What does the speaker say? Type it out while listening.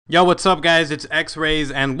Yo, what's up, guys? It's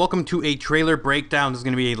X-Rays, and welcome to a trailer breakdown. This is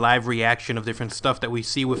going to be a live reaction of different stuff that we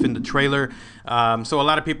see within the trailer. So a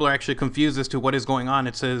lot of people are actually confused as to what is going on.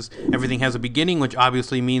 It says everything has a beginning, which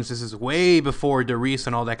obviously means this is way before Darius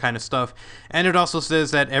and all that kind of stuff. And it also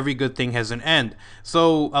says that every good thing has an end.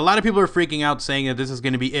 So a lot of people are freaking out saying that this is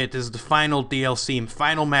going to be it. This is the final DLC,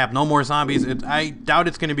 final map, no more zombies. I doubt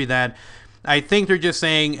it's going to be that. I think they're just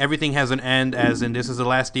saying everything has an end, as in this is the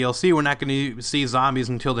last DLC. We're not going to see zombies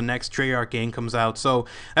until the next Treyarch game comes out. So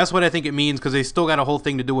that's what I think it means, because they still got a whole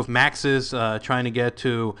thing to do with Maxis trying to get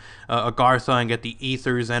to Agartha and get the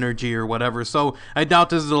Ether's energy or whatever. So I doubt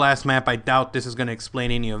this is the last map. I doubt this is going to explain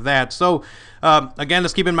any of that. So again,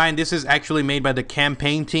 let's keep in mind this is actually made by the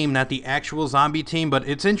campaign team, not the actual zombie team. But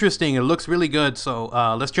it's interesting. It looks really good. So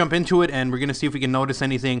let's jump into it, and we're going to see if we can notice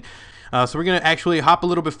anything. So we're going to actually hop a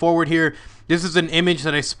little bit forward here. This is an image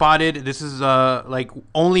that I spotted. This is like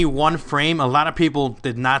only one frame. A lot of people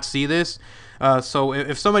did not see this. So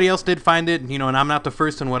if somebody else did find it, you know, and I'm not the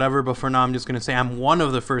first and whatever, but for now I'm just going to say I'm one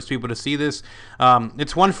of the first people to see this.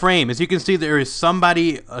 It's one frame. As you can see, there is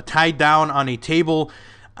somebody tied down on a table,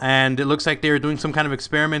 and it looks like they're doing some kind of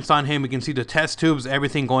experiments on him. We can see the test tubes,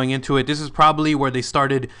 everything going into it. This is probably where they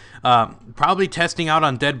started probably testing out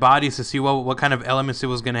on dead bodies to see what kind of elements it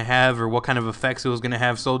was going to have or what kind of effects it was going to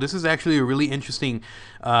have. So this is actually a really interesting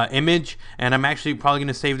image, and I'm actually probably going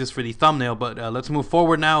to save this for the thumbnail. But let's move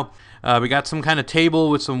forward now. We got some kind of table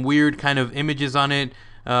with some weird kind of images on it.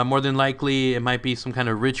 More than likely, it might be some kind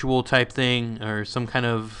of ritual type thing or some kind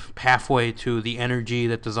of pathway to the energy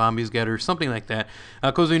that the zombies get or something like that.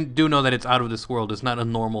 Because we do know that it's out of this world. It's not a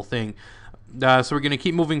normal thing. So we're going to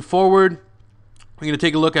keep moving forward. We're going to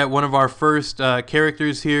take a look at one of our first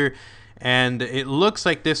characters here. And it looks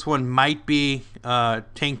like this one might be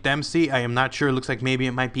Tank Dempsey. I am not sure. It looks like maybe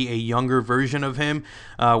it might be a younger version of him.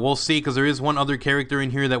 We'll see, because there is one other character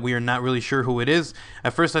in here that we are not really sure who it is.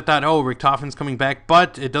 At first I thought, oh, Richtofen's coming back,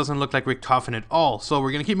 but it doesn't look like Richtofen at all. So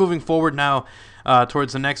we're going to keep moving forward now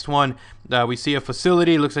towards the next one. We see a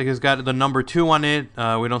facility. Looks like it's got the number 2 on it.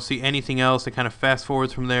 We don't see anything else. It kind of fast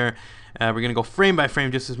forwards from there. We're going to go frame by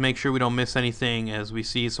frame just to make sure we don't miss anything, as we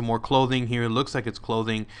see some more clothing here. It looks like it's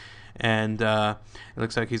clothing. And it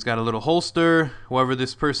looks like he's got a little holster, whoever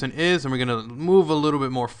this person is, and we're going to move a little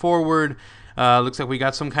bit more forward. Looks like we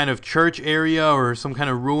got some kind of church area or some kind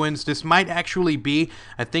of ruins. This might actually be,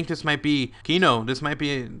 I think this might be Kino. This might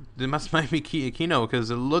be Kino, because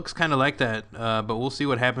it looks kind of like that, but we'll see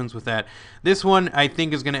what happens with that. This one, I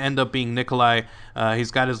think, is going to end up being Nikolai.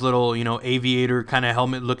 He's got his little, you know, aviator kind of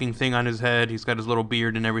helmet looking thing on his head. He's got his little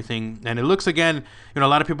beard and everything. And it looks, again, you know, a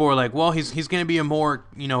lot of people were like, well, he's going to be a more,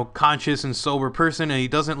 you know, conscious and sober person, and he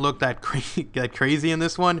doesn't look that crazy in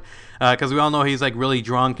this one, because we all know he's like really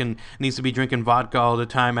drunk and needs to be drinking vodka all the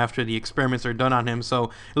time after the experiments are done on him. So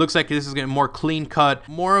it looks like this is getting more clean cut,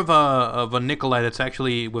 more of a Nikolai that's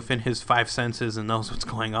actually within his 5 senses and knows what's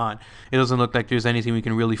going on. It doesn't look like there's anything we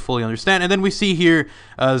can really fully understand. And then we see here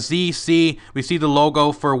ZC. We see the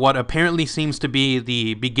logo for what apparently seems to be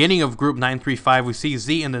the beginning of Group 935. We see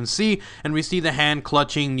Z and then C, and we see the hand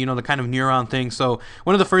clutching, you know, the kind of neuron thing. So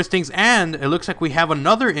one of the first things, and it looks like we have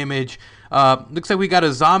another image. Looks like we got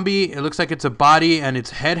a zombie. It looks like it's a body, and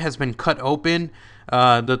its head has been cut open.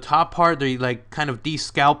 The top part, they like kind of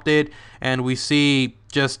de-scalped it, and we see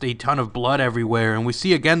just a ton of blood everywhere. And we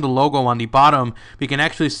see again the logo on the bottom. We can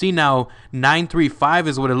actually see now 935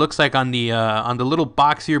 is what it looks like on the little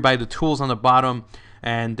box here by the tools on the bottom.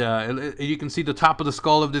 And you can see the top of the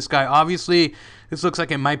skull of this guy. Obviously, this looks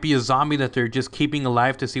like it might be a zombie that they're just keeping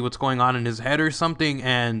alive to see what's going on in his head or something.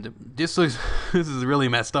 And this looks, this is really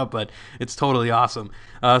messed up, but it's totally awesome.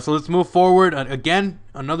 So let's move forward. Again,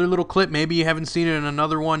 another little clip. Maybe you haven't seen it in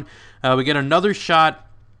another one. We get another shot.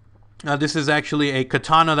 This is actually a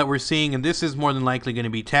katana that we're seeing, and this is more than likely going to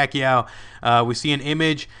be Takiao. We see an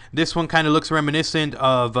image. This one kind of looks reminiscent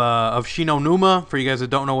of Shinonuma. For you guys that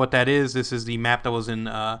don't know what that is, this is the map that was in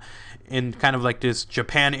kind of like this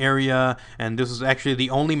Japan area, and this is actually the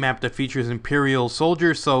only map that features Imperial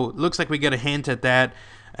soldiers. So it looks like we get a hint at that.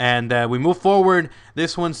 And we move forward.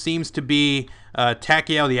 This one seems to be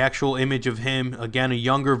Takiao, the actual image of him. Again, a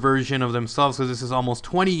younger version of themselves, because this is almost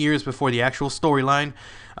 20 years before the actual storyline.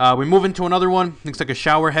 We move into another one. Looks like a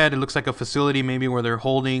shower head. It looks like a facility maybe where they're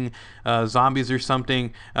holding zombies or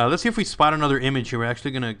something. Let's see if we spot another image here. We're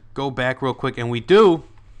actually going to go back real quick, and we do.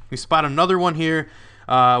 We spot another one here.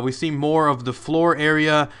 We see more of the floor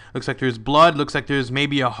area. Looks like there's blood. Looks like there's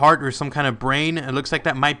maybe a heart or some kind of brain. It looks like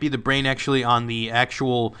that might be the brain actually on the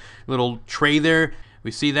actual little tray there. We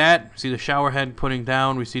see that. We see the shower head putting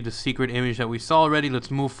down. We see the secret image that we saw already. Let's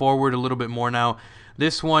move forward a little bit more now.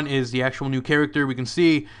 This one is the actual new character. We can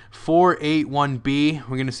see 481B.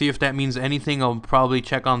 We're going to see if that means anything. I'll probably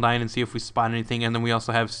check online and see if we spot anything. And then we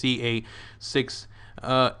also have C86A.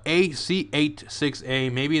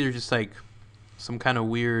 C86A. Maybe they're just like some kind of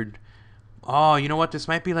weird... Oh, you know what? This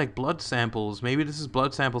might be like blood samples. Maybe this is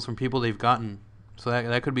blood samples from people they've gotten. So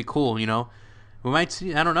that could be cool, you know? We might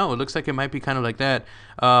see... I don't know. It looks like it might be kind of like that.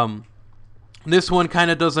 This one kind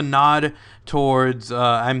of does a nod towards...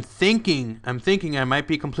 I'm thinking I might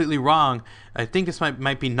be completely wrong. I think this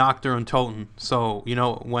might be Nocturne Toten. So, you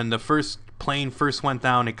know, when the first plane first went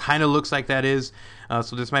down, it kind of looks like that is.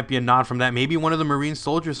 So this might be a nod from that. Maybe one of the Marine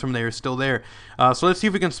soldiers from there is still there. So let's see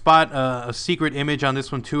if we can spot a secret image on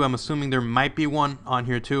this one too. I'm assuming there might be one on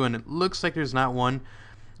here too, and it looks like there's not one.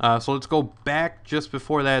 So let's go back just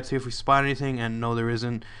before that, see if we spot anything, and no, there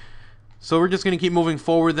isn't. So we're just going to keep moving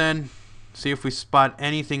forward then, see if we spot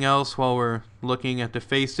anything else while we're looking at the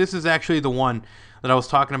face. This is actually the one that I was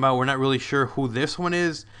talking about. We're not really sure who this one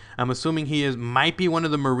is. I'm assuming he might be one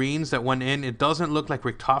of the Marines that went in. It doesn't look like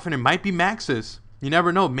Richtofen. It might be Maxis. You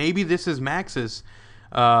never know. Maybe this is Maxis.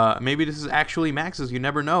 Maybe this is actually Maxis. You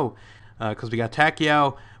never know. Because we got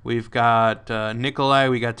Takiao, we've got Nikolai,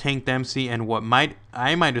 we got Tank Dempsey, and what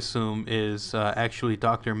I might assume is actually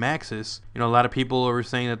Dr. Maxis. You know, a lot of people were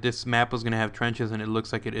saying that this map was going to have trenches, and it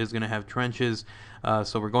looks like it is going to have trenches.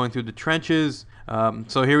 So we're going through the trenches.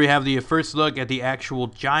 So here we have the first look at the actual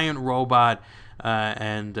giant robot.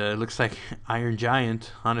 And it looks like Iron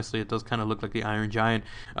Giant. Honestly, it does kind of look like the Iron Giant.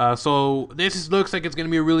 So this looks like it's going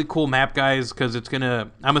to be a really cool map, guys, because it's going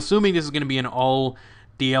to... I'm assuming this is going to be an all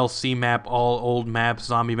DLC map, all old maps,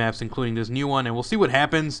 zombie maps, including this new one, and we'll see what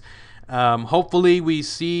happens. Hopefully we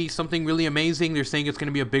see something really amazing. They're saying it's going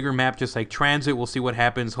to be a bigger map just like Transit. We'll see what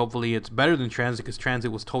happens. Hopefully it's better than Transit, because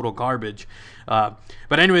Transit was total garbage. But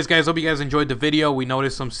anyways, guys, hope you guys enjoyed the video. We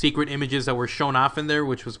noticed some secret images that were shown off in there,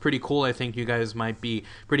 which was pretty cool. I think you guys might be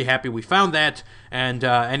pretty happy we found that. And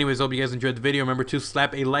anyways, hope you guys enjoyed the video. Remember to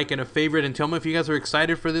slap a like and a favorite, and tell me if you guys are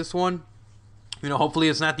excited for this one. You know, hopefully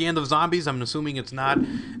it's not the end of zombies. I'm assuming it's not.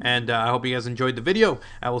 And I hope you guys enjoyed the video.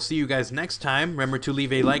 I will see you guys next time. Remember to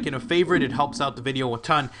leave a like and a favorite. It helps out the video a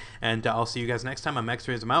ton. And I'll see you guys next time. I'm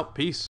X-Rays. I'm out. Peace.